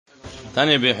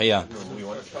Tanya B'Hiya.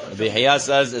 B'Hiya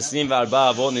says, Esrim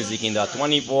v'arba avot nizikin. There are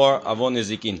 24 avot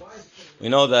nizikin. We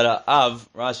know that Av,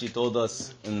 Rashi told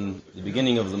us in the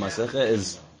beginning of the Masechah,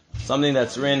 is something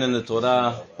that's written in the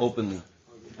Torah openly.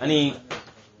 Any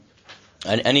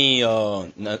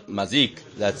mazik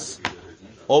that's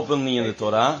openly in the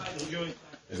Torah,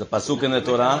 is a pasuk in the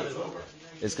Torah,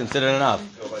 is considered an Av.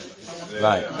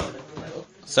 Right.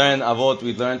 Certain avot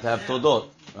we learned to have todot.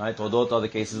 Right? Todot are the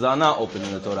cases that are not open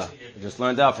in the Torah. We just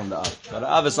learned that from the Av. But the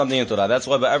Av is something in the Torah. That's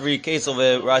why by every case of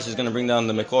it, Rashi is going to bring down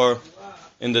the Mekor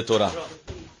in the Torah.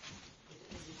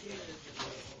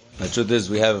 The truth is,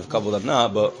 we have a couple that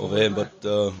not, but over here,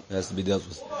 it has to be dealt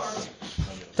with.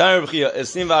 Tanya B'Chiya,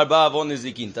 Esrim v'arba avot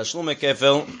nizikin. Tashlum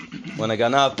kefil, when a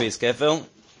ganav pays kefil,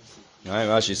 right?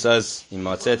 Rashi says,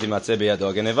 Imatzeh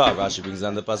b'yado geneva. Rashi brings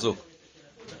down the pasuk.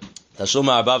 Tashlum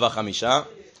arba v'chamisha.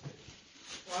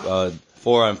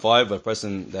 4 and 5, a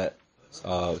person that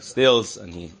steals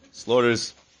and he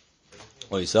slaughters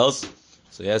or he sells,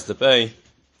 so he has to pay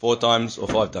 4 times or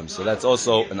 5 times. So that's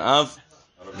also an Av,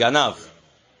 Ganav,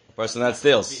 a person that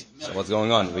steals. So what's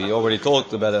going on? We already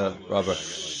talked about a robber.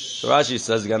 So Rashi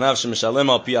says, Ganav shemishalem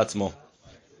al pi atzmo.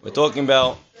 We're talking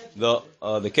about the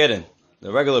keren,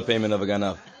 the regular payment of a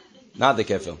Ganav, not the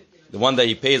kefil, the one that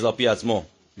he pays al pi atzmo.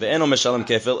 Ve'eno mishalem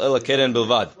kefil ela keren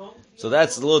bilvad. So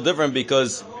that's a little different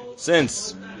because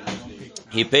since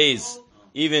he pays,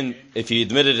 even if he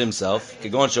admitted himself,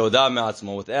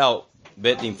 without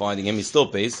betin finding him, he still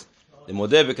pays. The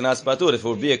modeh b'knas patur. If it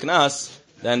would be a knas,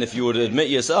 then if you would admit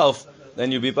yourself,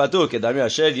 then you'd be patur.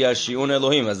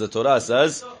 As the Torah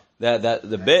says, that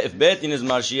if betin is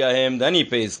marshia him, then he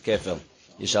pays kefil.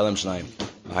 Yishalem shnayim.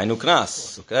 Hainu knas.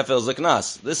 So kefil is a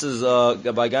knas. This is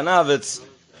by ganav. It's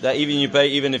that even you pay,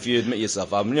 even if you admit yourself.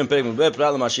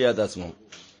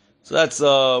 So that's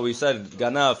we said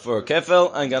ganav for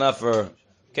kefil and ganav for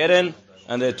keren,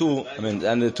 and they're two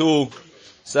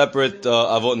separate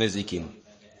avot nezikin.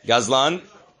 Gazlan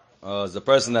is the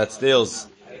person that steals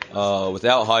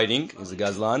without hiding. Is a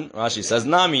gazlan. Rashi says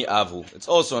nami avu. It's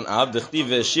also an av.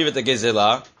 Dechtiv shivet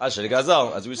gezela asher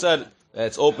gazal. As we said,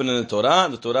 it's open in the Torah.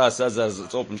 The Torah says that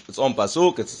it's open, its own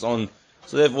pasuk, it's its own.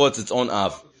 So therefore, it's its own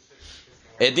av.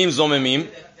 Edim zomemim.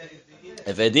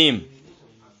 If edim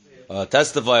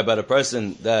testify about a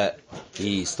person that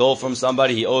he stole from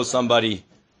somebody, he owes somebody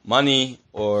money,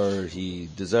 or he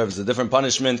deserves a different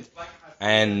punishment,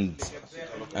 and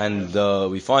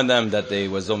we find them that they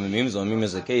were zomimim. Zomimim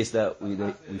is a case that we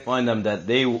find them that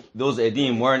those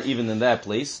edim weren't even in that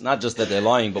place. Not just that they're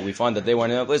lying, but we find that they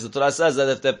weren't in that place. The Torah says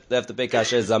that they have to pay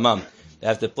kasher zamam. They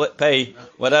have to pay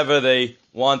whatever they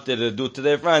wanted to do to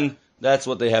their friend. That's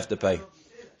what they have to pay.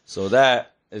 So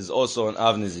that is also an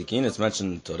av nizikin. It's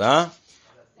mentioned in the Torah.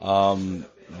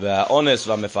 The honest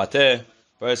v'mefateh,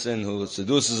 person who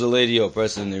seduces a lady or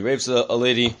person who rapes a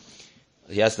lady,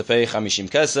 he has to pay 50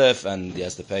 kesef, and he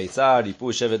has to pay tzar,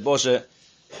 yipu, shevet, boshe.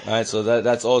 Right, so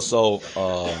that's also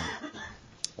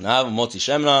an av, motzi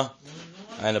shemna,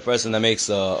 and a person that makes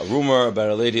a rumor about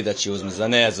a lady that she was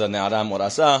mizaneh as a ne'aram or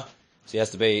asa, so he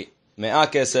has to pay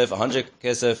 100 kesef, 100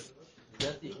 kesef. Is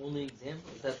that the only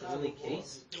example? Is that the only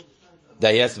case?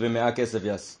 That he has to be me'ah kesef,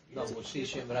 yes. No, Motzi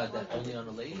Shemra, that only on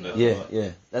a lady?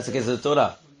 Yeah. That's the case of the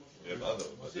Torah.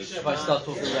 If I start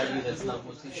talking about you, that's not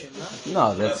Motzi Shemra?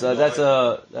 No, that's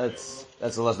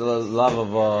a love of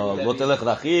lotelech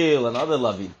rachil and other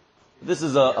lavim. This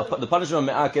is the punishment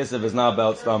of me'ah kesef is not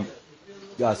about some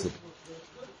gossip.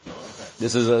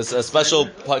 This is a special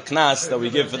knas that we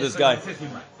give for this guy.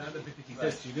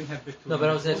 No, but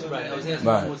I was asking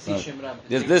Motzi Shemra.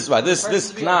 This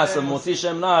knas of Motzi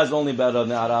Shemra is only about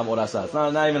ne'aram or asa.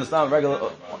 It's not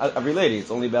regular every lady.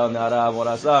 It's only about ne'aram or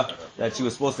asa that she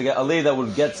was supposed to get. A lady that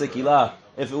would get sekila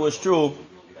if it was true.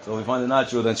 So if we find it not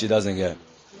true, then she doesn't get.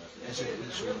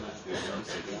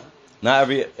 Not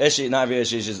every eshish,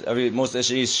 most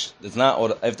eshish that's not or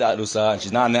ifta arusa, and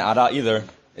she's not ne'ara either.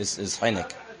 Is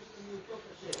hainik.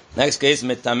 Next case,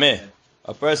 metameh.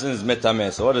 A person is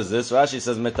metameh. So what is this? Rashi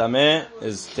says metameh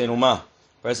is tenuma.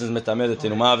 Person is metameh, the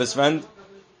tenuma of his friend.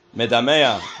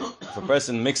 Medameya. If a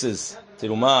person mixes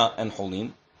tenuma and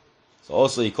cholin, so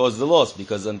also he caused the loss,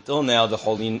 because until now the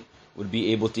cholin would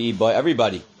be able to eat by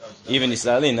everybody, even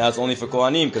Israelim. Now it's only for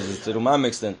kohanim because it's tenuma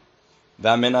mixed in.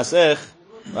 V'amenasech.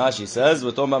 Rashi says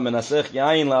we're talking about menasech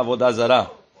yain la'avodah zarah.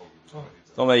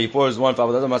 So he pours one for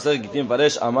avodah zarah. Masech gitim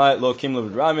paresh amay lo kim lo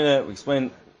b'ramine. We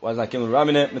explain. Why is not kim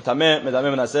l'ramine? Metameh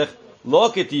menasech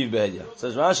lo ketiv behedya.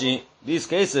 Says Rashi, these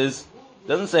cases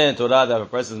doesn't say in Torah that if a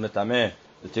person is metameh,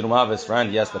 the tirumah of his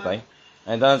friend, he has to pay,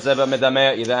 and it doesn't say about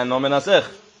metameh either and no menasech.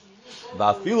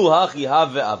 Va'afilu hachi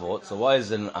hav ve'avot. So why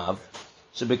is it an av?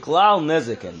 shebeklal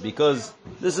nezikin, because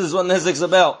this is what nezik's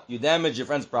about. You damage your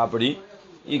friend's property,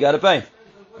 you gotta pay.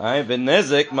 Alright, but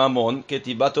nezik mamon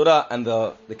ketiba Torah, and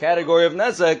the category of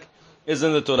nezik is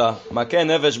in the Torah. Makeh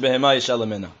nefesh behema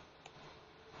yishalamena.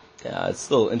 Yeah, it's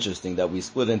still interesting that we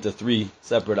split into 3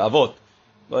 separate avot,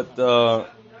 but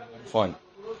fine.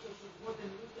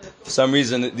 For some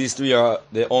reason, these 3 are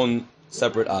their own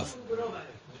separate av.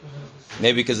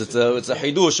 Maybe because it's a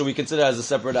hidush, so we consider it as a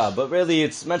separate av. But really,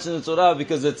 it's mentioned in Torah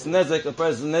because it's nezek, a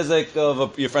present nezek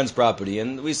of your friend's property,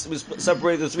 and we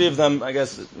separate the 3 of them. I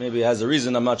guess maybe it has a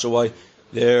reason. I'm not sure why.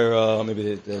 They're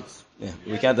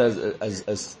we count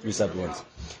as 3 separate ones.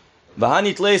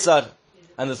 V'hanit leisar,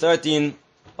 and the 13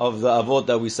 of the avot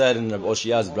that we said in Rav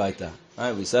Oshia's Braita.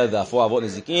 Right, we said the 4 avot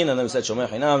nizikin, and then we said shomer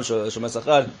chinam, shomer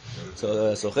sachar,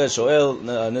 socher shoel,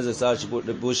 nezek sar, shibur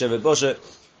shevet boshe.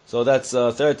 So that's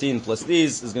 13 plus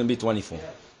these is going to be 24.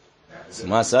 So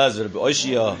Ma says Rav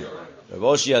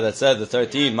Oshia that said the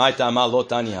 13, my ta'ama lo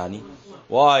tani hani.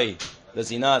 Why does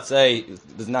he not say,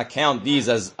 does not count these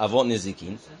as avot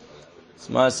nizikin?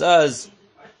 So Ma says,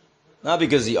 not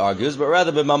because he argues, but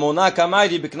rather b'mamona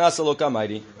kamaidi b'knas lo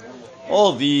kamaidi.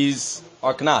 All these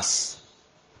are knas.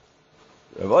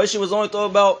 Rav Oshia was only talking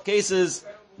about cases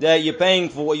that you're paying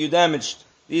for what you damaged.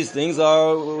 These things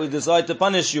are, we decide to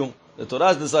punish you. The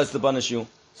Torah decides to punish you,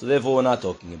 so therefore we're not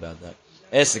talking about that.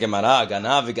 Ganav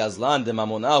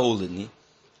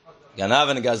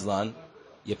and Gazlan,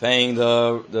 you're paying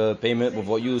the payment of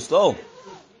what you stole.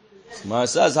 Gemara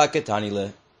says haketani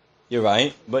le. You're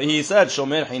right, but he said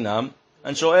shomer chinam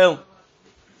and shoel.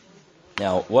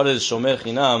 Now, what is shomer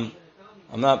chinam?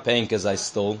 I'm not paying because I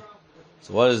stole.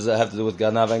 So what does that have to do with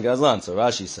Ganav and Gazlan? So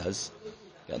Rashi says,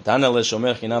 Tana le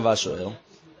shomer chinam v'shoel.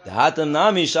 The hatam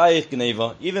nami shayich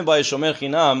gneva. Even by shomer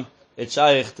chinam, it's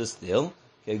shayich to steal.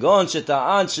 Kegon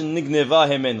sheta'an shenigneva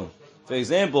hemenu. For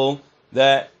example,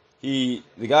 that the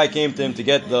guy came to him to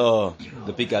get the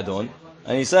pikadon,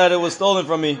 and he said it was stolen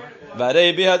from me.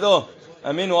 Varei bihado.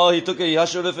 And meanwhile, he took it, he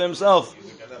hashed it for himself.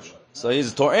 So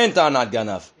he's to'en ta'anat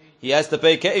ganav. He has to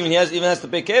pay. Even has to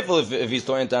pay careful if he's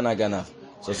to'en ta'anat ganav.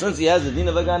 So since he has the din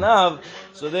of a ganav,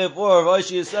 so therefore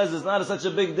Rashi says it's not such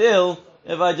a big deal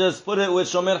if I just put it with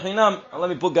shomer chinam. Let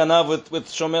me put ganav with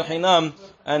shomer chinam,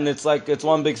 and it's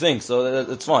one big thing, so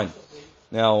it's fine.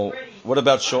 Now, what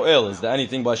about shoel? Is there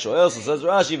anything by shoel? So says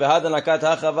Rashi, v'hadan akat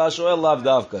hachava shoel lav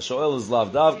davka. Shoel is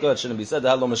lav davka. It shouldn't be said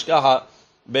that lo mishkaha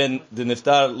ben the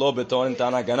niftar lo beton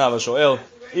tana ganav. Shoel,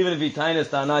 even if he tainas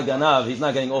tana ganav, he's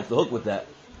not getting off the hook with that.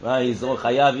 Right? He's all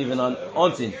chayav even on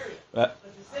onsin. Right?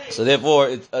 So therefore,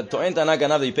 to'en tana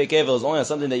ganav that you pay kevel is only on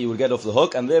something that you would get off the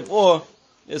hook, and therefore,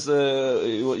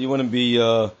 you wouldn't be.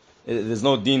 There's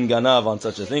no din ganav on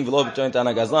such a thing. V'lo b'to'en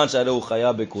tana gazlan sharu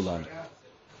chayav bekulan.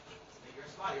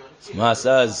 Ma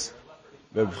says,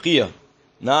 Reb Chia,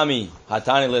 Nami,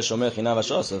 Hatani le shomer chinav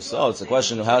v'shos. So it's a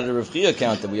question of how did Reb Chia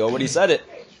count it? We already said it.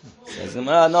 Says,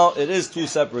 no, it is 2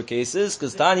 separate cases,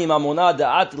 because Tani mamona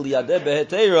da'at liyadeh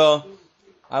behetera.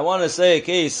 I want to say a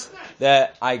case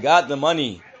that I got the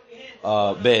money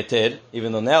beheter,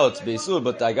 even though now it's beisur,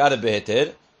 but I got it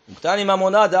beheter. Tani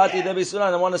mamona da'at liyadeh beisur,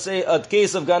 and I want to say a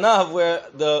case of ganav where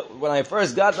when I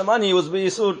first got the money it was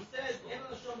beisur.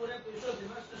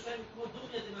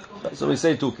 So we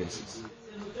say 2 cases.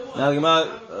 Now the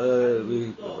Gemara,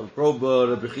 we probe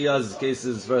Rabbi Chia's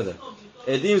cases further.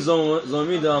 Edim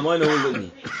zomim da'amoyna hu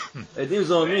litni. Edim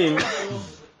zomim,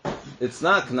 it's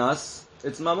not knas,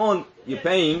 it's mamon. You're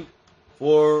paying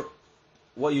for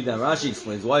what you damage. Rashi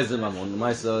explains why is it mamon.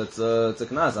 It's a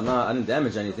knas. I didn't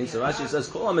damage anything. So Rashi says,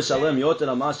 Kol ha'mishalem yoter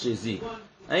ha'mas shezi.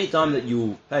 Anytime that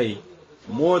you pay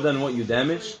more than what you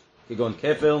damage, kegon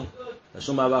kefil,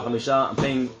 tashum ha'ba chamisha, I'm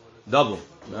paying double.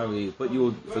 Now we put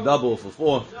you for double for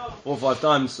 4 or 5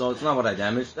 times, so it's not what I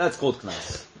damaged. That's called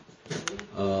knas.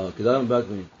 Kedarim back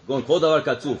to me. Going kol davar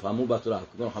katzuf, hamu b'Torah.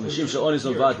 Going 50 she'onis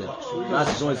on vater. Knas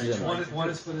is showing together. One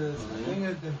is for the thing,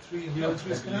 and then 3 the other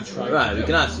 3 is knas. Right, we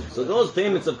knas. So those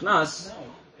payments of knas,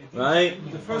 right?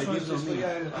 The first one is just for the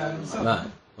item. Right.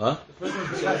 What? First one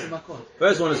is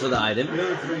First one is for the item.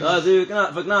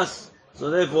 For knas. So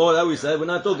therefore, that we said, we're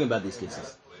not talking about these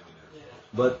cases.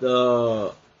 But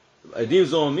Adim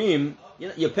Zomim,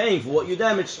 you're paying for what you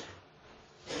damaged.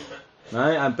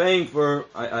 Right? I'm paying for.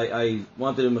 I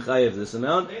wanted to mechayev this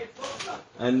amount,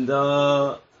 and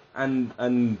so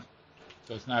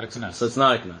it's not a knas. So it's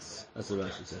not a knas. That's what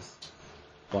Rashi says.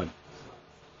 Fine.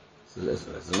 So that's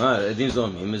Adim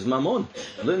Zomim is mamon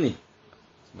litni.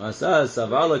 Masa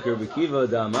savalak Rabbi Kiva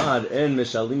damar en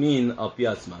meshalimin al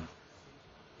piatzman.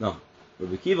 No,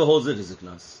 Rabbi Kiva holds it as a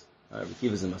knas. Rabbi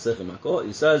Kiva is in Masechet Makot.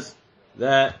 He says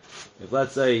that if,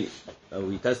 let's say,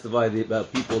 we testify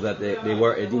about people that they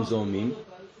were Edim Zomim,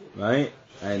 right?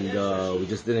 And we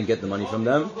just didn't get the money from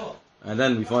them. And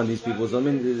then we find these people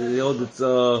Zomim, they hold it's,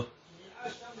 sorry,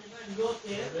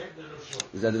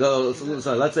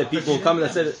 let's say people come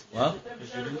and said, what? You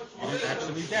didn't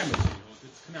actually damage it.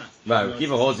 It's knas. Right,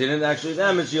 Kiva holds he didn't actually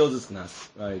damage, he holds his knas.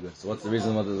 Very good. So what's the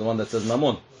reason why the one that says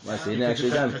Mammon? Right, so he didn't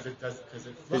actually damage.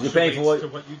 Because you're paying for what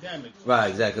you damaged. Right,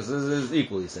 exactly. Because this is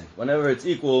equal, you say. Whenever it's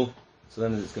equal, so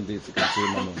then it's considered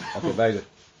Mammon. Okay, very good.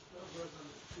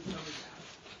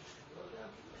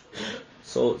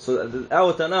 So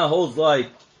our Tana holds like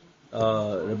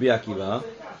Rabbi Akiva,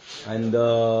 and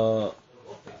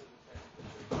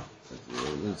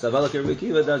Savalak Rabbi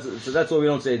Akiva, so that's why we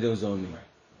don't say Edim Zomim.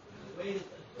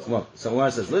 So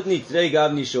Gemara says, Litni today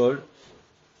Gav Nishor.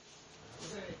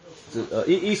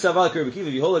 If you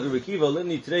hold like Rabbi Akiva,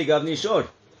 Litni today Gav Nishor.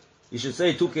 You should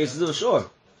say 2 cases of shor.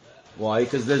 Why?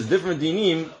 Because there's different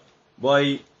dinim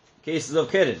by cases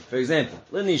of keren. For example,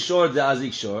 Litni Shor de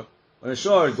Azik Shor. When a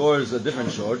shor gores a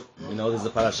different shor, there's a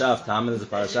parasha of Tam and there's a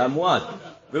parasha of Muad.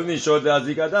 Litni Shor de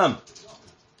Azik Adam.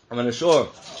 And when a shor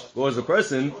gores a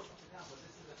person,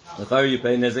 you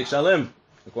pay Nezek Shalem,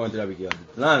 according to Rabbi Akiva.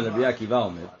 Rabbi Akiva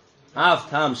Omer, Av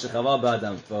Tam Shechaval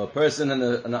Ba'adam. If a person and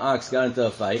an ox got into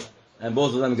a fight, and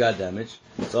both of them got damaged,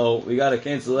 so we got to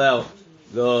cancel out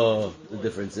the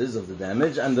differences of the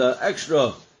damage, and the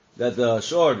extra that the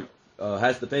shor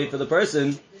has to pay for the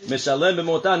person, Mishalem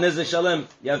b'mota Nezek Shalem.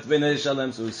 You have to pay Nezek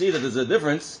Shalem. So we see that there's a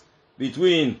difference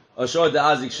between a shor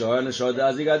de'azik shor and a shor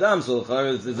de'azik adam. So if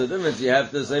there's a difference, you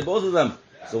have to say both of them.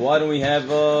 So why don't we have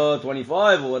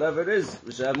 25 or whatever it is?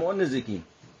 We should have more nezikim.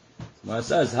 It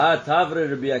says, Ha tavre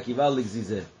Rabbi Akiva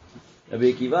l'gzizeh.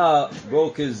 Rabbi Akiva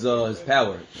broke his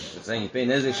power. It's saying you pay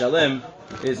nezek shalem.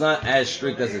 It's not as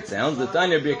strict as it sounds. The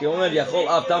Tanya Rabbi Akiva omer yachol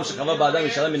av tam shechava ba'adam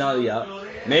yishalem min aliyah.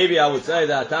 Maybe I would say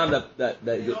that time that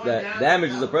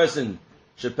damages a person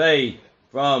should pay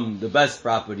from the best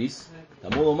properties.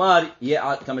 Tamul omar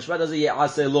kamishpat does it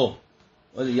ye'aseh lo.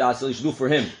 What does Yasel should do for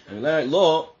him? And we learn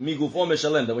law migufo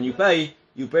meshalem, that when you pay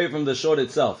from the short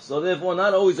itself. So therefore,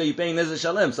 not always are you paying nezek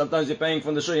shalem. Sometimes you're paying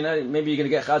from the short. Maybe you're going to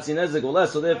get chatzi nezek or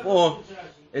less. So therefore,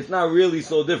 it's not really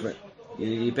so different.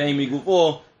 You're paying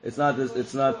migufo. It's not fine.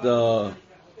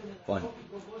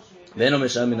 Veno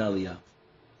meshalem min aliyah.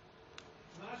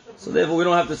 So therefore, we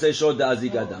don't have to say short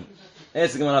da'azik adam.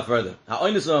 Let's go on further.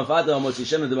 Ha'oinus v'mafata v'motzi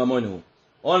shemra d'mamoinu.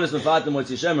 Oinus v'mafata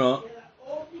v'motzi shemra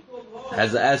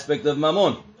has the aspect of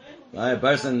mammon. Right? A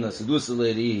person seduced a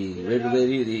lady, raped a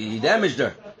lady, he damaged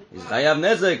her. He's chayav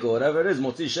nezek or whatever it is.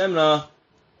 Motzi shemra.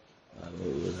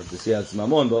 We'll have to see how it's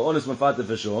mammon, but honest mafata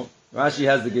for sure. Rashi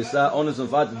has the gisa honest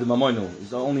mafata the mammonu.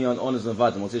 It's only on honest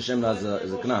mafata. Motzi shemra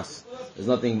is a knas. There's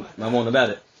nothing mammon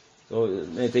about it. So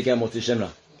they take out motzi shemra.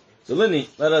 So Lini,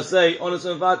 let us say honest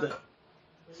mafata.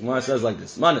 Gemara says like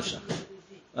this. Manafshach.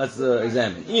 Let's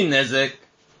examine. In nezek.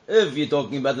 If you're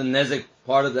talking about the nezek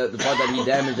part of the part that he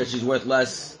damaged, that she's worth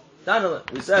less.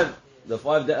 We said the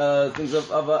 5 things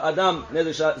of Adam.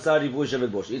 Nezek sari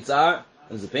v'ushevet bosh. Itzar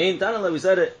is the pain. Tanala, we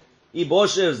said it.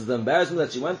 Iboshev is the embarrassment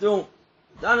that she went through.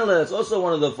 Tanala, that's also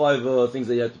one of the 5 things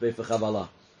that you have to pay for chavala.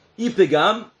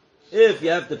 Ipigam, if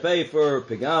you have to pay for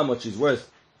pigam, what she's worth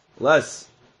less.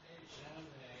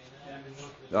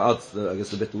 I guess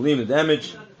the betulim, the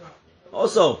damage.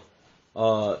 Also,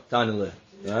 Tanala,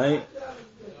 right?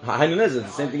 Hainu nezek, the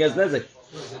same thing as nezek.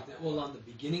 Is it all on the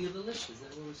beginning of the list? Is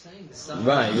that what we're saying?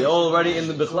 Right, they're already in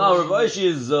the Bichlal Rav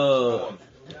Aishi's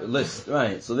list.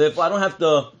 Right, so therefore I don't have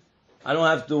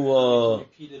to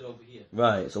repeat it over here.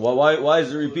 Right, so why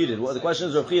is it repeated? Well, the question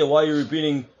is, Rav Chia, why are you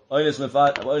repeating Oinus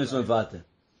Mefate? Well,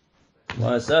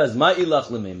 it says Ma'ilach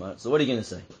Lemema. So what are you going to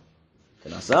say?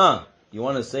 Knasa. You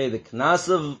want to say the knas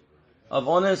of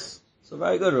Onis? So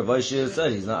very good. Rav Ashi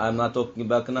said I'm not talking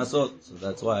about knasot, so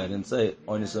that's why I didn't say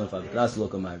Oinus Mefate. Knas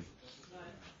lokamari.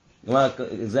 Gemara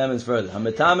examines further.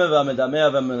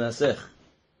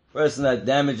 Person that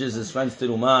damages his friend's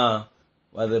terumah,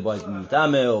 whether by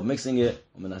mitame or mixing it,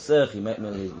 or menasech, he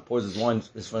pours his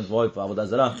friend's wine for avodah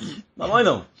zarah.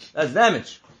 Mamoino, that's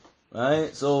damage,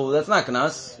 right? So that's not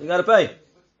knas. You got to pay.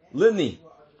 Litni,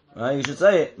 right? You should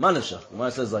say it. Manashach.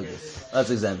 Gemara says like this. Let's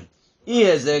examine.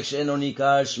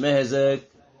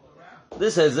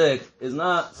 This hezek is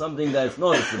not something that's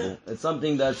noticeable. It's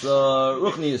something that's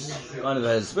ruchnius, kind of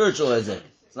a spiritual hezek.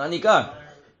 It's not nikar.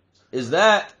 Is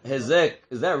that hezek?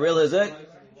 Is that real hezek?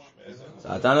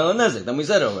 Then we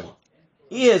said it already.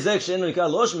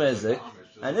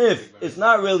 And if it's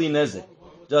not really nezek,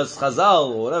 just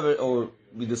chazal or whatever, or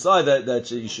we decide that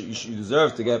you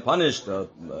deserve to get punished,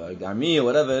 garmi or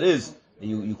whatever it is,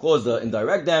 you cause the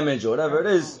indirect damage or whatever it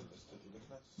is,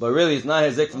 but really it's not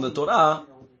hezek from the Torah.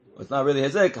 It's not really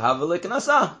hezek. Havale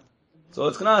knasa. So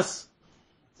it's knas.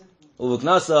 Uvu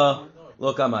knasa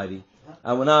lo kamayri.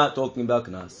 And we're not talking about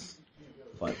knas.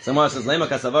 Fine. Someone says, Lema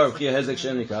kasavar Rav Chia hezek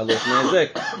shem nikra lo shme hezek.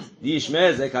 Di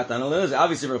shme hezek hatan lo hezek.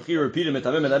 Obviously Rav Chia repeated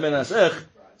metamim and amen asech.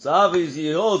 So obviously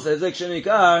he holds hezek shem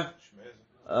nikra.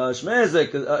 Shme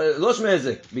hezek, lo shme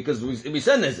hezek. Because we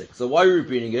said hezek. So why are you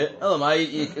repeating it?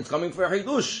 Elamai, it's coming for a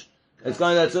hidush. It's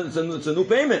a new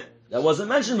payment. That wasn't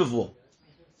mentioned before.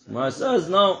 Gemara says,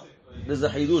 no, there's a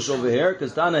chidush over here,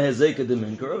 because Tana hezek the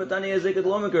minker, but Tana hezek the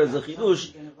lominker is a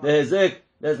chidush. The hezek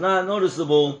that's not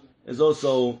noticeable is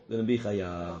also going to be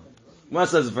chayav. Gemara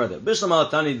says further, Bishlam al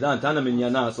Tani Dan, Tana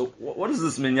minyana. So what is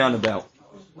this minyan about?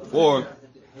 Or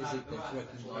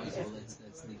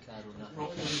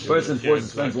person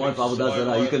forces spends one for avodah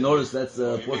zarah. You can notice that's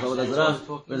for avodah zarah.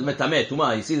 There's metameh,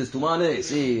 tuma. You see this tuma? You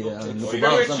see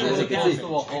mukubal something. As you can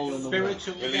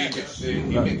see.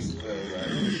 He mixed.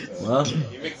 What?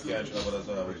 He mixed avodah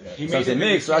zarah. Something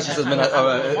mixed. Rashi says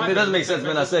it doesn't make sense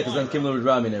menaseh because then kimlu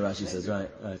rami. Rashi says right.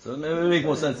 So it may make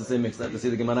more sense to say mixed. Not to see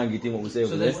the Gemara and Gitim what we say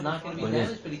over there. So that's not going to be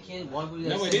damaged, but he can't. Why would he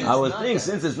say I would think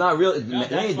since it's not real,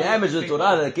 any damage to the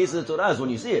Torah. The case of the Torah is when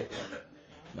you see it.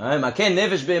 Where do we learn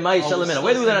it from?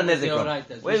 Where do we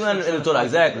learn it in the Torah?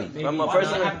 Exactly. From a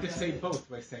person. You have to say both.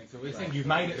 We're saying. So we're saying you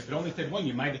might, if it only said one,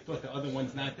 you might have thought the other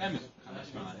one's not damaged.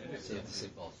 So you have to say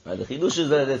both. Right, the chidush is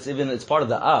that it's part of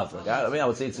the av. Like, I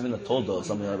would say it's even a toldot or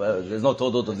something like that. There's no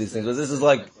toldot of these things, but this is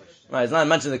like, right, it's not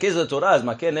mentioned. The case of the Torah is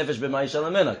makeh nefesh b'mai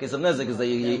shalamena. Case of nezek is that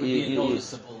you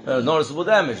noticeable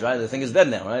damage, right? The thing is dead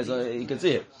now, right? So you can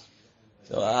see it.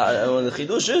 So the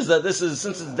chidush is that this is,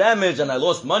 since it's damaged and I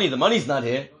lost money, the money's not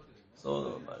here.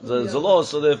 So there's a loss,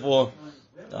 so therefore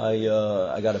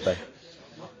I gotta pay.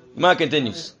 Gemara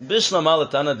continues. Bishlam ala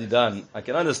Tana didan. I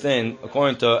can understand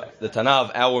according to the Tana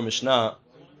of our Mishnah,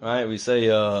 right? We say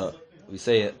a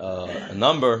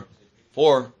number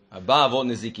 4. Abba avot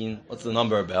nezikin. What's the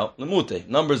number about? Lemute.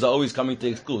 Numbers are always coming to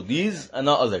exclude these and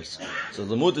not others. So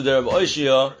lemute de Rav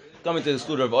Oishia coming to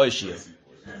exclude Rav Oishia.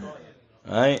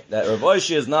 Right? That Rav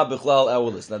Oishia is not bichlal our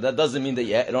list. Now that doesn't mean that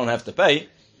you don't have to pay,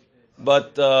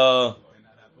 but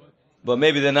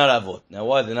maybe they're not avot. Now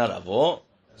why they're not avot?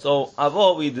 So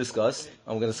avot we discussed.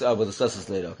 I will discuss this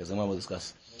later because I'm going to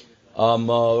discuss.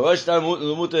 Rosh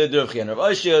Lemute de Rav Chia. Rav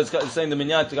Oishia is saying the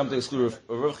minyan to come to exclude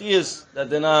Rav Chia's that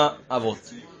they're not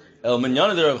avot. El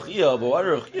minyan de Rav Chia, but why did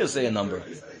Rav Chia say a number?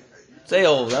 Say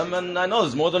all of them, and I know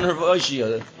there's more than Rav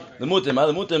Oishia.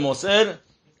 Lemute moser.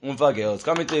 It's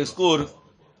coming to exclude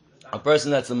a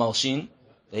person that's a malshin,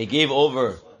 that he gave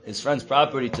over his friend's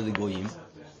property to the goyim,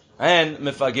 and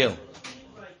mefagil,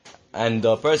 and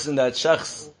the person that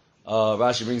shechs,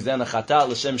 Rashi brings down a chatat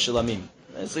l'shem shilamim.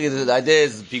 So the idea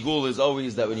is pigul is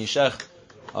always that when you shech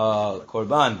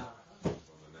korban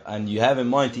and you have in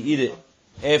mind to eat it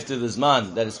after the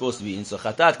zman that it's supposed to be eaten. So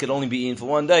chatat can only be eaten for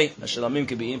one day, and shilamim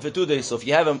can be eaten for 2 days. So if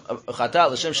you have a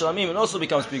chatat l'shem shilamim, it also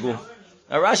becomes pigul.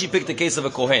 Now Rashi picked the case of a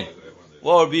kohen.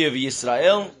 What would be of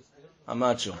Yisrael? I'm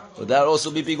not sure. Would that also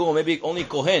be pigul? Maybe only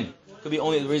kohen. Could be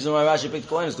only the reason why Rashi picked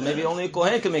kohen is because maybe only a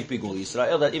kohen can make pigul.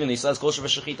 Yisrael, that even Yisrael's kosher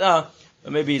v'shechita,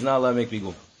 but maybe he's not allowed to make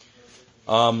pigul.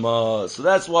 So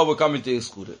that's why we're coming to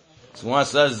exclude it. So one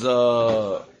says,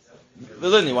 why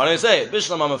don't you say it?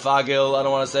 Bishlam amafagil. I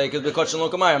don't want to say it because bekotchim lo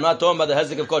kamay. I'm not talking about the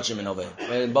hezek of kotchim in over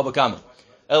in Baba Kama.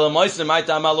 Ela moiser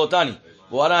ma'ita malotani.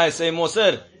 Why don't I say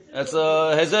moser? That's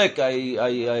a hezek.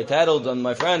 I tattled on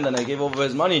my friend and I gave over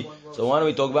his money. So why don't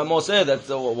we talk about Moseh? That's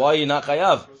why you're not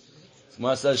chayav.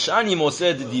 Gemara says shani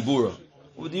Moseh de dibura.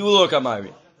 Udiyulor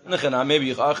kamari. Maybe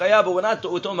you are chayav, but we're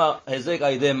talking about hezek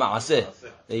aydeh maaseh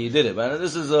that you did it. But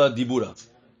this is a dibura.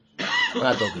 We're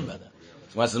not talking about that.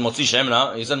 Gemara says motzi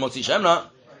shemna. You said motzi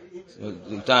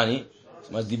shemna. Tani.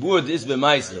 Dibur is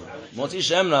b'maiseh. Motzi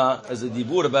shemna is a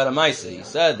dibur about a maiseh. He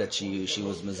said that she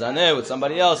was mezaneh with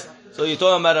somebody else. So you're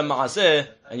talking about a maaseh,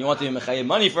 and you want to mechayev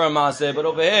money for a maaseh, but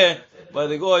over here, by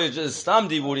the goy, it's just stam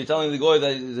dibur. You're telling the goy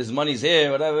that his money's here,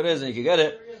 whatever it is, and you can get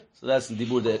it. So that's the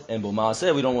dibur that embo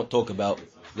maaseh. We don't want to talk about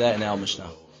that in our Mishnah.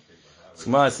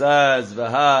 Gemara says,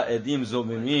 "V'ha edim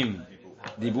zomimim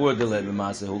dibur delet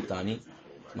b'maaseh huktani."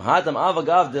 Mahatam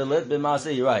avagav delet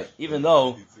b'maaseh. You're right. Even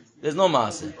though there's no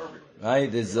maaseh, right?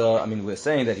 There's, we're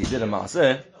saying that he did a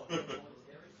maaseh.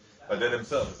 But they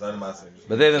themselves, it's not a maaseh.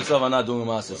 But they themselves are not doing a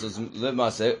maaseh. So it's live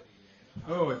maaseh.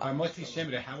 Oh, by Motzi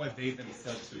Shemra, how are they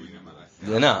themselves doing a Maaseh?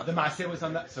 They're not. The Maaseh was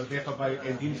on that, so therefore by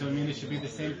Edim Zomim it should be the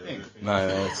same thing. Right,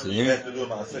 that's You have to do a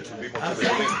maaseh to be I'm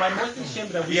motivated. saying by Motzi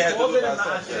Shemra, we He had to called do it a Maaseh.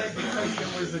 Maaseh because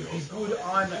there was a dibud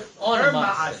On her a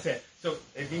Maaseh. Maaseh. So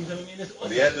Edim Zomim is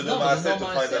But he had to do No, there's maaseh no to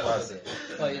find that Maaseh.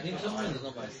 maaseh. By Edim Zomim, there's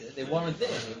no Maaseh. They weren't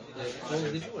there. They told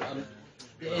the Dibur.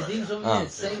 The Edim Zomim Ah.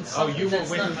 is saying Oh, something you were that's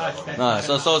with not. us.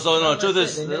 That's No, no, truth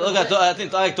is, look at, I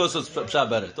think I like Tosfot's pshat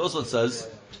better. Tosfot says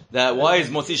that why is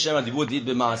Motzi Shemra dibud did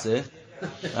b'maaseh?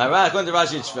 Right, according to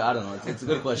Rashi, I don't know. It's a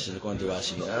good question according to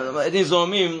Rashi. It is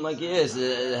Zomim, like yes,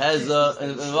 it has it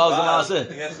involves the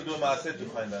maaseh. He has to do a maaseh to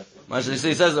find that.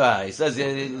 He says,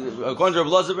 according to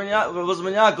Rabbi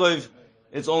ben Yaakov,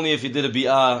 it's only if you did a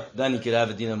bi'ah, then you could have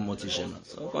a din of Motzi Shemra.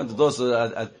 So according to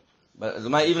Tosfot, but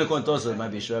even according to Tosfot, it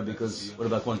might be sure because what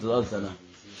about according to the other Tana?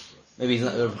 Maybe he's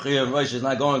not, Rosh is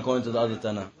not going according to the other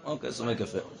Tana. Okay, so make a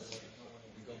fit.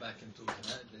 You go back into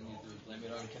Knesset, then you do blame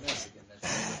it on Knesset again. That's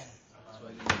why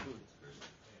you do it.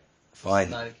 Fine.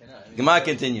 It's not a Knesset. Gemara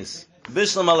continues.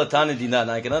 Bishlam ala Tana Dinan.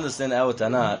 I can understand our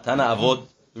Tana Avot.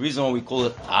 The reason why we call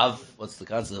it Av, what's the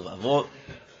concept of Avot?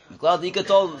 The Cloud Ika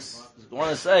told us. We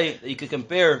want to say that you could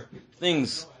compare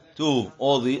things to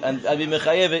all the, and I'd be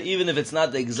mechayev even if it's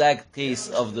not the exact case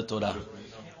of the Torah.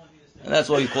 And that's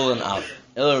why you call it an Av.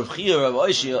 El Rav Chia, Rav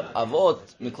Oishia, Avot,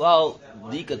 Miklal,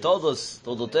 Dika told us,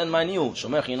 Todoten Ma'niu,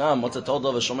 Shomer Chinam, what's a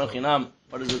Todov, a Shomer Chinam,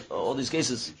 what is it, all these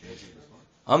cases?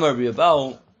 Amar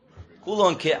B'Yabau,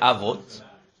 Kulon Ke Avot,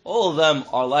 all of them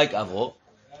are like Avot,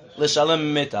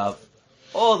 L'Shalem Metav,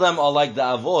 all of them are like the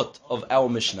Avot of our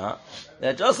Mishnah,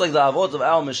 that just like the Avot of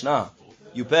our Mishnah,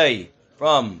 you pay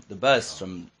from the best,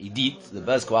 from Edit, the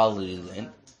best quality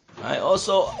land. Right?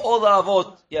 Also, all the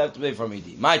Avot, you have to pay from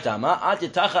Edit. My Tama, Ati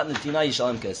Tachat Netina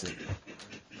Yishalem Kesed.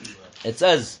 It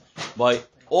says, by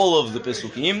all of the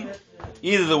Pesukim,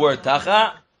 either the word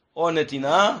Tacha, or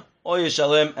Netina, or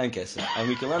Yishalem and Kesed. And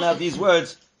we can learn out these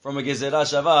words from a Gezerah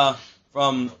Shava,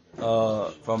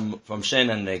 from Shen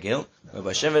and Regel. But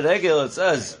by Shen and Regel, it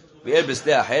says, Metav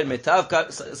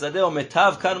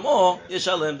Kanmo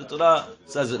Yishalem. The Torah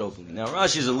says it openly. Now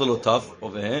Rashi is a little tough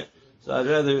over here, so I'd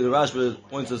rather the Rashi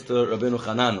points us to Rabbeinu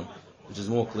Hananu, which is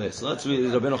more clear. So let's read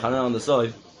Rabbeinu Hanan on the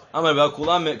side. Amar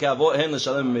Ba'kulam Ke'avot Hen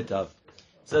L'Shalem Metav.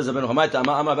 Says Rabbeinu Hanan,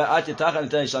 Amar Ba'ati Tachan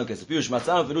Nitan Yishalem Kesef. Pirush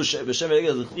Matzanu Pirush B'Shem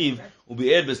V'Regel Zechtiv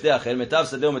U'Bi'ed B'Sdei Acher Metav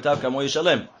Sadeu Metav Kamo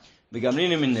Yishalem.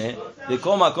 Begamrini Minne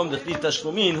De'Kol Makom Dechtiv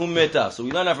Tashlumin Hum Metav. So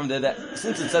we learn out from there that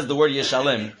since it says the word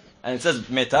Yishalem and it says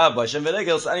Metav by Shem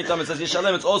V'Regel, so anytime it says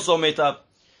Yishalem, it's also Metav.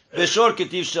 B'Shor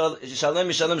Ketiv Shalem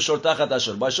Yishalem Shor Tachat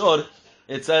Ashor. By Shor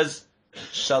it says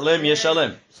Shalem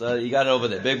Yishalem. So you got it over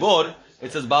there. Begbor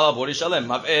it says Balabor Yishalem.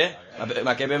 Mav'eh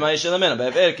Makebe Ma Yishalem.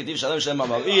 Be'Ever Ketiv Shalem Shem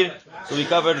Mav'ir. So we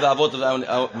covered the Avot of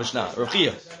our Mishnah. Rav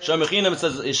Chia. Shomer Chinam it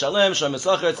says Yishalem. Shomer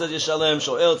Sacher it says Yishalem.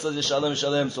 Shoel it says Yishalem.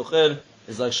 Yishalem Socher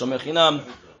is like Shomer Chinam.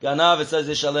 Ganav it says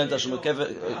Yishalem. Tashum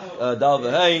Kev Dal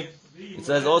V'Hei. It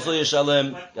says also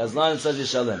Yishalem. Gazlan it says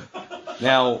Yishalem.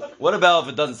 Now, what about if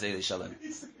it doesn't say Yishalem?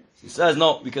 He says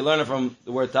no. We can learn it from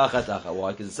the word Tacha Tacha.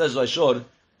 Why? Because it says Shor.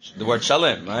 The word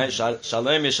Shalem, right? Shalem,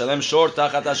 Yishalem, Shor,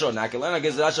 Tachat, Ashor. Now I can learn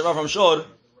against the Ashava from Shor.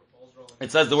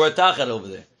 It says the word Tachat over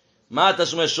there. Ma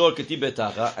Tashmeh Shor Ketib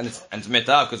Betacha, and it's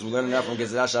Metav because we're learning that from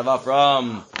Gezerah Shava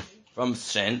from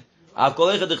Shen. Av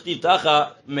Kolecha Dechtiv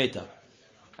Tacha Metav.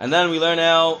 And then we learn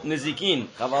now Nizikin,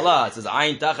 Chavala. It says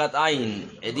Ayin Tachat Ayin,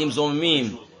 Edim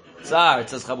Zomimim, Tzar. It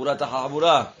says Chabura Tacha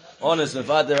Chabura. Honest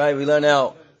Mefater, right? We learn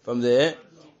now from there.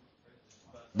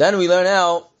 Then we learn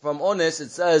now from Onis.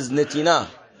 It says Netina.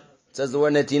 It says the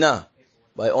word netina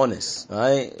by Onis,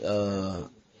 right?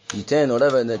 Yiten,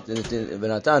 whatever,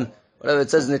 Benatan, whatever. It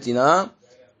says netina.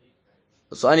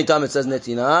 So anytime it says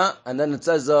netina, and then it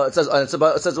says by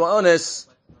Onis.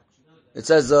 It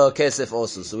says kesef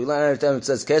also. So we learn every time it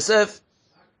says kesef,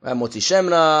 right? Moti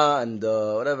Shemra and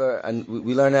whatever, and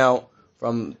we learn now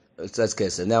from it says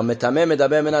kesef. Now metameh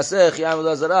medaber menasech yam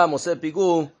lazara moseh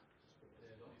pigu.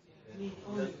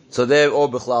 So they're all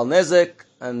bichlal nezek.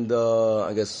 And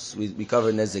I guess we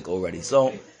covered Nezik already.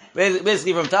 So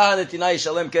basically, from Taha Netina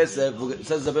Yishalem Kesef, it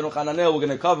says Rabbeinu Hananel, we're going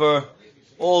to cover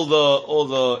all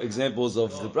the examples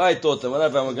of the Braitot and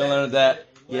whatever, and we're going to learn that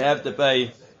you have to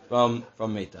pay from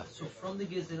Meta. So from the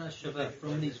Gezerah Shava,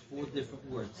 from these 4 different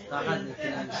words, Taha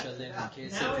Netina Yishalem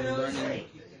Kesef,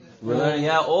 we're learning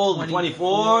out all the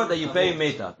 24 that you pay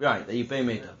Meta. Right, that you pay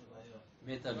Meta.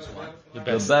 Meta is what? The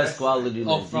best quality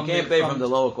land. You can't pay from the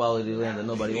lower quality land that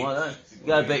nobody wants. You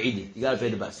gotta pay Idi. You gotta pay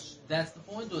the best. That's the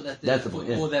point, or that that's the point.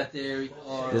 Yeah. Or that there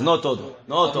are. There's no todo.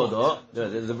 No todo.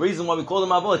 The reason why we call them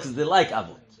avot is because they like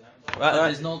avot. Right?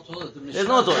 There's no Torah. There's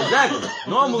no Torah, exactly.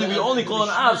 Normally we only call an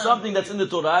Av something that's in the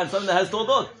Torah and something that has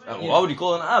Todot. Why would you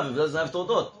call an Av if it doesn't have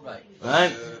Todot?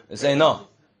 Right? They say no.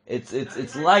 It's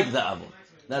like the Avot.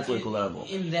 That's what we call it Avot.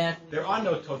 In that, There are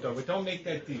no Toto, but don't make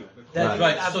that deal. that's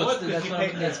Right. right. So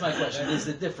that's my question. There's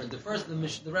the difference. The first,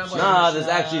 the rabbi. Nah, there's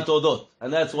actually Todot.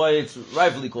 And that's why it's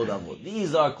rightfully called Avot.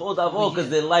 These are called Avot because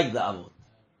they like the Avot.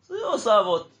 So they're also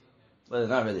Avot. But they're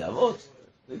not really Avot.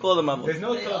 They call them Avot. There's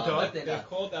no They are, Toto. but they're They're not.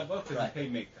 called Avot because Right. they pay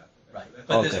Mikdash. Right.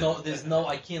 But Okay. there's no.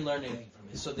 I can't learn anything from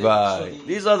it. So Right.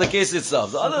 These are the cases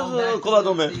itself. The others are called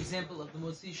The Adomeh. example of the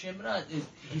Motzi Shemra,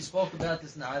 he spoke about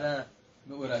this Nara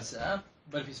Me'urasa,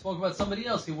 but if he spoke about somebody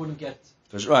else, he wouldn't get.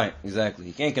 Right, exactly.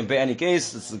 You can't compare any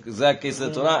case. It's the exact case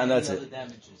of the Torah, and that's any it. other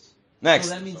damages. Next.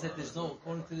 So that means that there's no,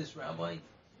 according to this rabbi,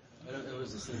 it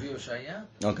was a Levi Oshaya.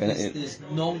 Okay. There's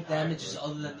no damages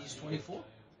other than these 24.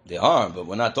 They are, but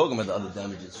we're not talking about the other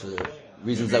damages for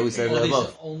reasons that we said Or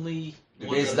above. only. The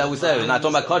cases that we said. We're not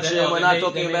talking about Kachim, we're not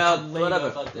talking about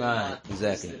whatever. Right,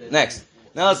 exactly. Next.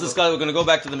 Now let's discuss, we're going to go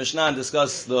back to the Mishnah and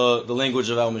discuss the language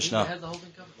of our Mishnah. Have the whole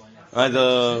thing covered.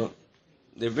 Right,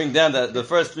 they bring down that the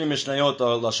first three Mishnayot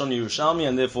are Lashon Yerushalmi,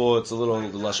 and therefore the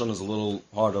Lashon is a little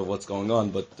hard of what's going on,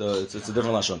 but it's a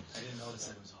different Lashon. I didn't notice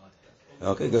that it was hard.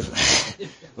 Okay, good.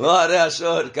 Lo harei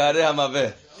ashor karei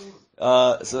hamaveh.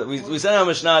 So we said in our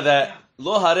Mishnah that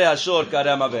Lo harei ashor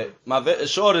karei hamaveh.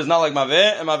 Shor is not like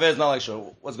maveh, and maveh is not like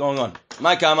shor. What's going on?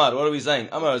 My kamar, what are we saying?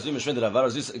 Amar Razu Mishvin Rava.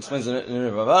 Razu explains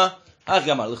in Rava. Hach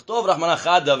kamar. Lichtov rachmana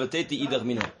chada v'teiti idach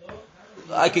minu.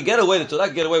 I could get away, the Torah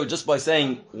could get away with just by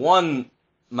saying one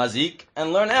mazik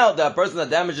and learn out that a person that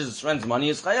damages his friend's money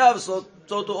is chayav. So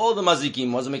to all the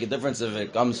mazikim, doesn't make a difference if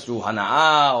it comes through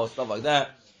hana'ah or stuff like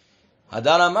that.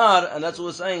 Hadar Amar, and that's what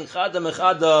we're saying. Chada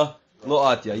mechada lo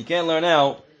atya. You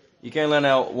can't learn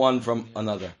out one from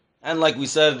another. And like we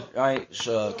said, right,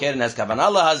 Keren has kavanah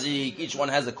lahazik. Each one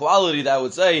has a quality that I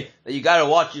would say that you got to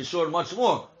watch your short much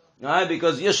more. Right,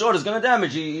 because your short is going to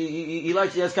damage. He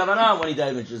likes, he has kavanah when he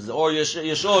damages, or your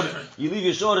short, you leave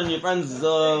your short in your friend's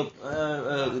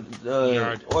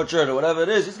orchard or whatever it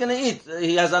is. He's going to eat.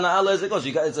 He has ana'ala as it goes.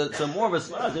 It's a more of a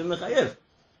svara to mechayev.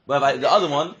 But the other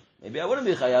one, maybe I wouldn't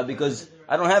be chayav because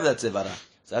I don't have that tzivara.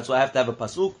 So that's why I have to have a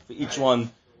pasuk for each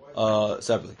one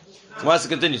separately. So Masa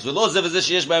continues.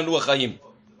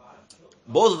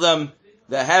 Both of them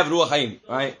that have ruach hayim,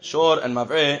 right? Shor and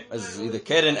mavreh, as either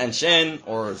keren and shen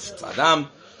or adam,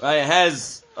 right? It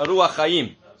has a ruach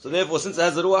hayim. So therefore, since it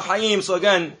has a ruach hayim, so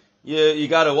again, you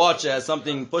got to watch it as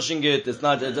something pushing it. It's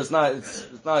not going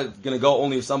to go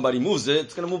only if somebody moves it.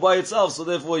 It's going to move by itself. So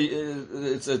therefore,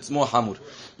 it's more hamur.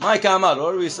 My kamar,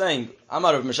 what are we saying?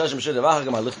 Amar of mishash mishad avach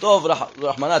kamar lichtov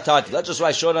rahmana tati. Let's just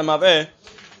write shor and mavreh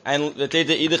and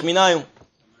letete idich minayu,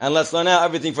 and let's learn out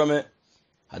everything from it.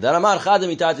 I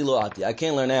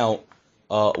can't learn out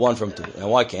one from two. And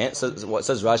why can't? Says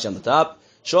Rashi on the top.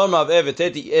 Shor mav'eh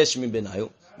v'teti esh min benayu.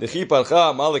 L'chi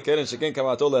palcha mal keren sheken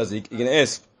kamato lazik. You're going to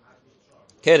ask,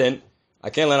 Keren, I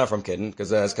can't learn out from Keren because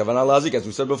it has kavanah lazik, as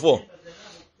we said before.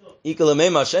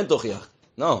 Ikalamema shen tochiach.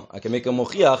 No, I can make a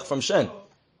mochiach from shen.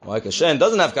 Why? Because shen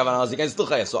doesn't have kavanah lazik and still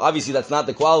chayav. So obviously that's not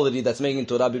the quality that's making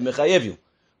Torah be mechayev you.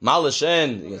 Mal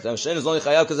shen, shen is only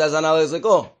chayav because it has anal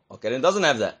lazik. Okay, Keren doesn't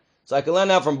have that. So I can learn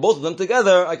out from both of them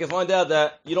together. I can find out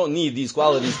that you don't need these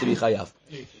qualities to be chayav.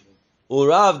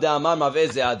 Urav de amar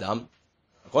maveh ze adam.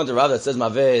 According to Rav that says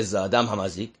maveh is adam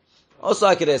hamazik. Also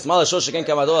I could ask mal shosh sheken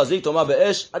kamadol azik toma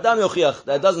be'esh adam yochiach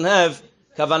that doesn't have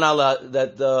kavanah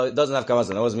that doesn't have kavanah.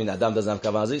 That doesn't mean adam doesn't have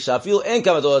kavanah. Shafil en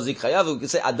kamadol azik chayav. We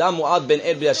could say adam muad ben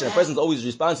ed b'yashin. A person is always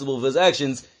responsible for his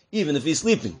actions even if he's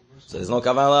sleeping. So there's no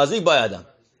kavanah azik by adam.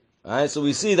 Right? So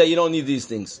we see that you don't need these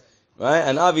things. Right,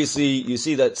 and obviously you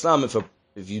see that Islam,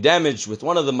 if you damage with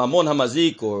one of the mamon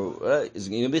hamazik or is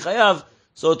going to be chayav,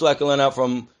 so too I can learn out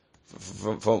from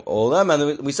all of them.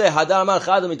 And we say hadar amar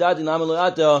chad mitati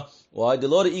nameluata why the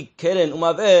Lord ik keren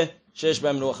umaveh shesh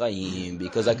b'em ruach hayim,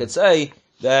 because I could say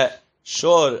that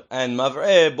shor and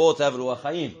mavreh both have ruach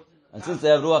hayim, and since they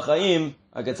have ruach hayim,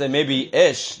 I could say maybe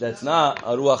esh that's not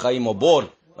a ruach hayim or bor,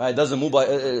 right? Doesn't move by,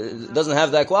 doesn't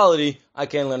have that quality. I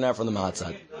can't learn that from the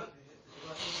mahatzad.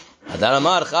 Hadar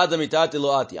amar chada mitati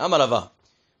lo ati. Amar Rava.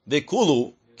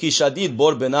 Vekulu ki shadid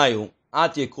bor benayu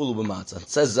ati kulu b'matzah.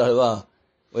 Says Rava.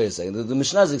 Wait a second. The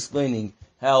Mishnah is explaining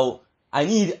how I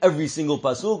need every single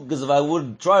pasuk because if I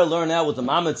would try to learn out with the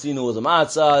mamatzinu or the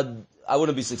matzah, I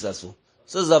wouldn't be successful.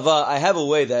 Says Rava. I have a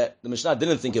way that the Mishnah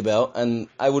didn't think about, and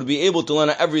I would be able to learn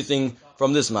everything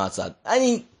from this matzah.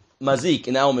 Any mazik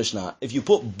in our Mishnah, if you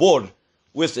put bor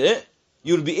with it,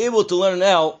 you would be able to learn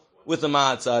out with the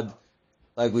matzah.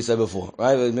 Like we said before,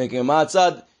 right? We're making a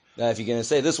matzad, that if you're going to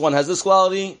say this one has this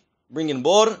quality, bring in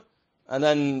bor, and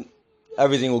then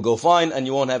everything will go fine, and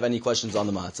you won't have any questions on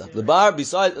the matzah. The bar,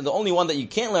 besides, the only one that you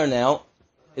can't learn now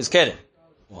is keren.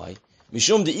 Why?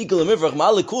 Mishum de ikul mivrach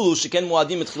ma'alikulu sheken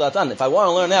muadim etchilatan. If I want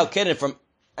to learn now keren from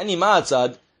any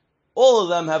matzah, all of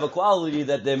them have a quality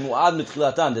that they're mu'ad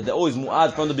mitchilatan, that they're always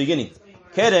mu'ad from the beginning.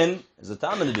 Keren is a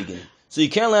time in the beginning. So you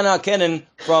can't learn out keren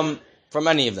from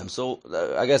any of them. So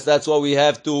I guess that's what we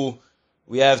have to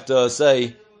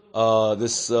say,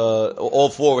 all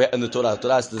four in the Torah.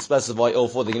 Torah has to specify all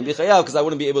four. They're going to be chayav, because I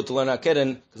wouldn't be able to learn out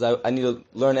keren, because I need to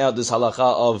learn out this halacha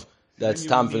of that's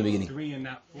time from the beginning. 3 and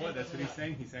not 4, that's what he's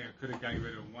saying? He's saying I could have gotten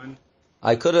rid of 1.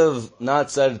 I could have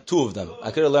not said 2 of them.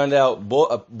 I could have learned out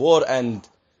bor and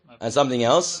something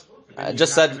else. I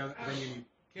just said,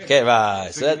 okay,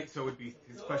 right. So it would be,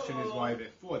 his question is why there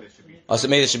 4, there should be 3. Oh, so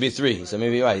maybe it should be 3. So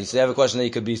maybe you're right. You have a question that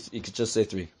you could just say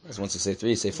 3. So once you say 3,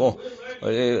 you say 4.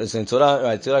 It's in Torah,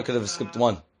 right? Torah could have skipped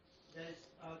 1.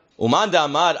 Uman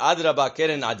da'amar adraba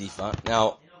keren adifa.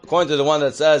 Now, according to the one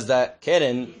that says that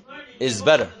keren is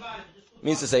better,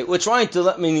 means to say we're trying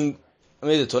to meaning.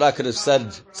 Maybe the Torah could have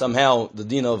said somehow the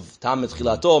din of tam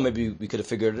mitchilato. Maybe we could have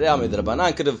figured it out. Maybe the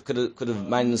Rabbanan could have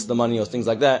minus the money or things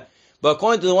like that. But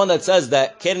according to the one that says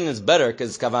that keren is better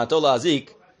because kavanato la'azik,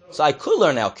 so I could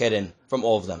learn out keren from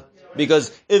all of them,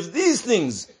 because if these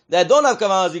things that don't have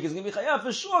kavanah la'azik is going to be chayav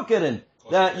for sure keren,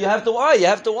 that you have to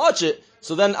watch it.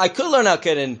 So then I could learn out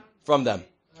keren from them.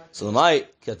 So my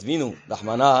katvinu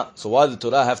rahmana. So why did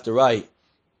the Torah have to write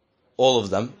all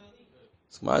of them?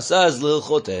 Gemara says lil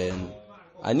choten.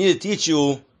 I need to teach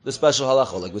you the special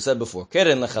halacha, like we said before.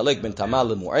 Keren lechalek ben tamal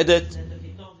lemu'edet.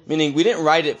 Meaning, we didn't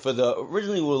write it for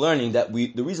originally we were learning that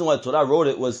the reason why the Torah wrote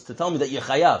it was to tell me that you're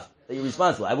chayav, that you're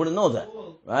responsible. I wouldn't know that.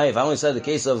 Right? If I only said the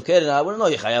case of keren, I wouldn't know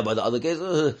you're chayav, but the other case,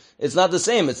 it's not the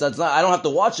same. It's not, I don't have to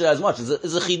watch it as much. It's a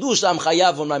chidush that I'm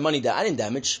chayav on my money I didn't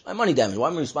damage. My money damaged. Why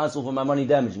am I responsible for my money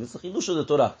damaging? It's the chidush of the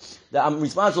Torah. That I'm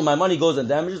responsible, my money goes and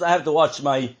damages, I have to watch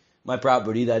my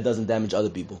property that it doesn't damage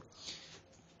other people.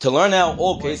 To learn out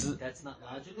all cases... That's not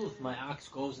logical. If my ox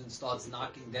goes and starts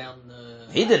knocking down the...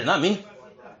 He did it, not me.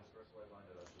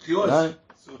 Right?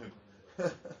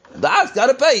 The ox got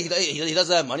to pay. He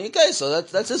doesn't have money. Okay, so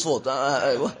that's his fault.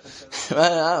 Why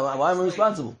am I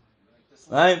responsible?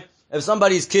 Right? If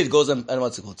somebody's kid goes and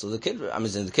what's it called? So the kid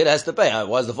has to pay.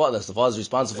 Why is the father? The father's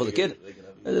responsible for the kid.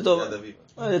 They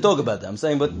talk about that. I'm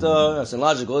saying, but it's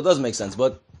logical. It does make sense,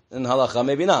 but in halacha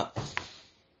maybe not.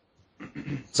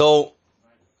 So.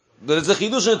 But it's a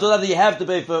chidush in the Torah that you have to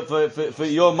pay for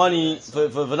your money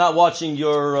for not watching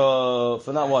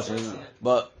for not watching.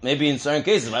 But maybe in certain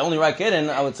cases, if I only write keren,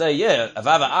 I would say, yeah, if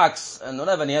I have an ox and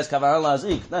whatever, and he has kavanah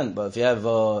la'azik, then. But if you have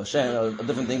a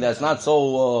different thing that's not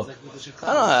so,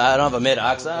 I don't have a mid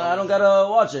ox, I don't gotta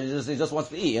watch it. He just wants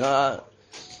to eat,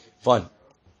 Fine.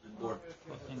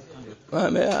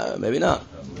 Maybe not.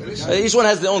 Each one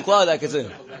has their own quality, I can say.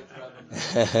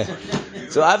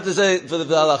 So I have to say for the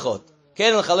halachot.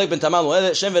 Keren l'chalek ben tamal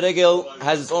mu'edet. Shem v'regel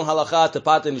has its own halacha to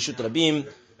pater nishut rabim.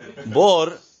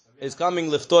 Bor is coming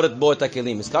liftoret bor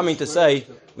takelim. It's coming to say,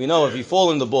 we know if you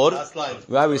fall in the bor,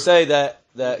 right? We say that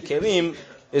the kelim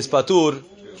is patur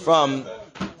from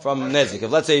nezik.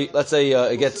 If let's say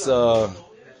it gets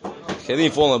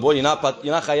kelim fall in the bor, you're not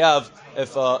chayav.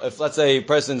 If let's say a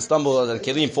person stumbles and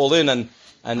kelim fall in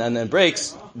and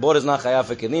breaks, bor is not chayav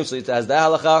for kelim. So it has that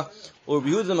halacha. Or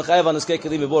Yehuda mechayav on this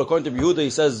kelim bor. According to Yehuda, he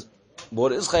says.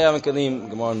 Bor is chayav and kelim.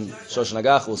 Gemara on Shosh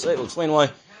Nagach we'll explain why.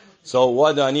 So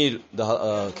why do I need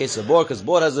the case of bor? Because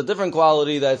bor has a different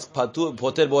quality that's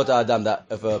poter bor adam. That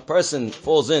if a person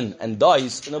falls in and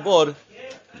dies in a bor,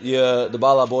 the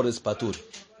bala bor is patur.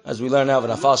 As we learn now,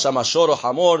 v'nafal shama shoro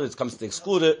hamor, it comes to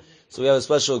exclude it. So we have a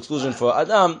special exclusion for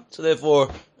adam. So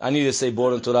therefore, I need to say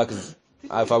bor in Torah because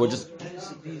if I would just.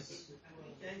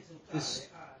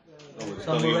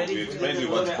 We explained to you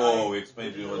what's bor, we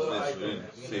explained to you what's this, we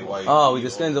didn't say why. Oh, we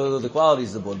explained the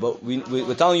qualities of the bor, but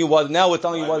we're telling you why the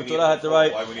Torah had to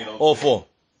write all four.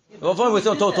 We're talking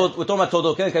about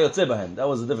Todot Ken Kayotze Bahem. That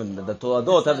was a different. The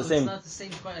Toladot have the same. It's not the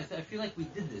same question. I feel like we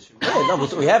did this.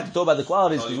 We have to talk about the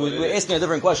qualities because we're asking a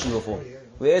different question before.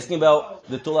 We're asking about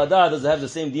the Toladah does it have the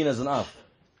same din as an Af.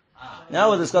 Now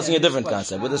we're discussing a different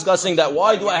concept. We're discussing that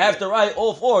why do I have to write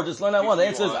all four? Just learn that one. The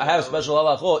answer is I have special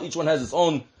halachot. Each one has its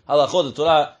own halachot. The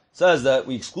Torah says that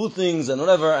we exclude things and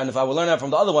whatever. And if I would learn that from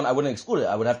the other one, I wouldn't exclude it.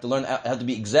 I would have to learn. I have to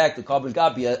be exact, the carbon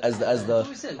copy as the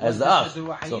Af.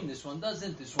 So this one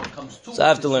doesn't. This one comes too. So I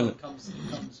have to learn.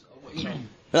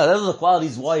 No, those are the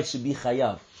qualities why it should be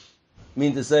chayav.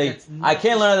 Mean to say, I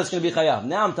can't learn that's going to be chayav.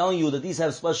 Now I'm telling you that these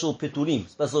have special piturim,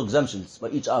 special exemptions by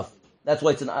each Af. That's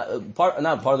why it's not part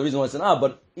of the reason why it's an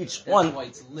but each one.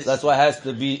 So that's why it has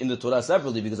to be in the Torah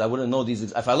separately, because I wouldn't know these.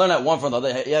 If I learn out one from the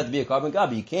other, you have to be a carbon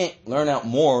copy. You can't learn out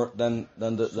more than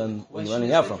when you're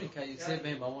learning out from. You said,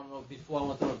 I want to know before I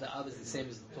want to know if the ab is the same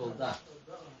as the Torah.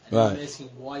 Right. I'm asking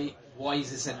why is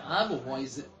this an ab or why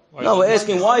is it? No, we're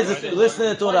asking why is it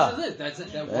listening to Torah? That's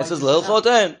it. That says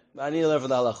l'ilchoten. I need to learn from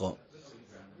the halachot.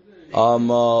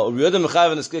 Riyudim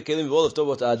mechayev neskir kelim v'ol of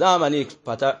tobot Adam. Ani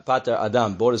pater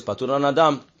Adam. Boris patur on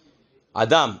Adam.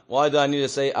 Adam. Why do I need to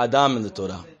say Adam in the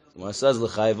Torah? When it says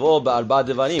l'chayevo ba'arba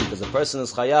devarim, because the person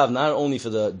is chayav not only for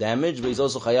the damage, but he's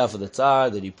also chayav for the tzar,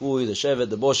 the ripui, the shevet,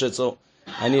 the boshet. So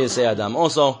I need to say Adam.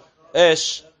 Also,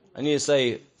 esh. I need to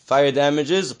say fire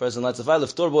damages. The person lights a fire.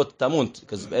 Leftor bot tamunt,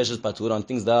 because esh is patur on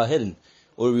things that are hidden.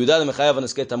 Or Yehuda mechayev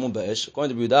neskir tamun be'esh.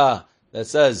 According to Yehuda, that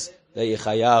says that you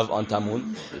chayav on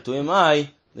tamun.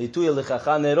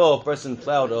 A person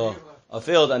plowed a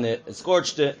field and it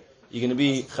scorched it. You're going to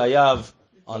be chayav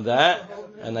on that,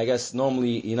 and I guess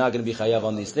normally you're not going to be chayav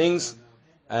on these things.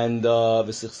 And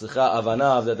v'sichsicha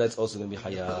avanav, that's also going to be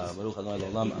chayav. Baruch Adonai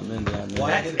L'olam, amen.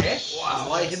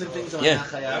 Why hidden things are Yeah, not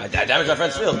chayav? I damaged my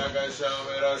friend's field.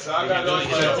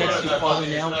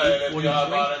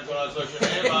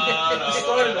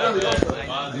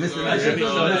 Mr.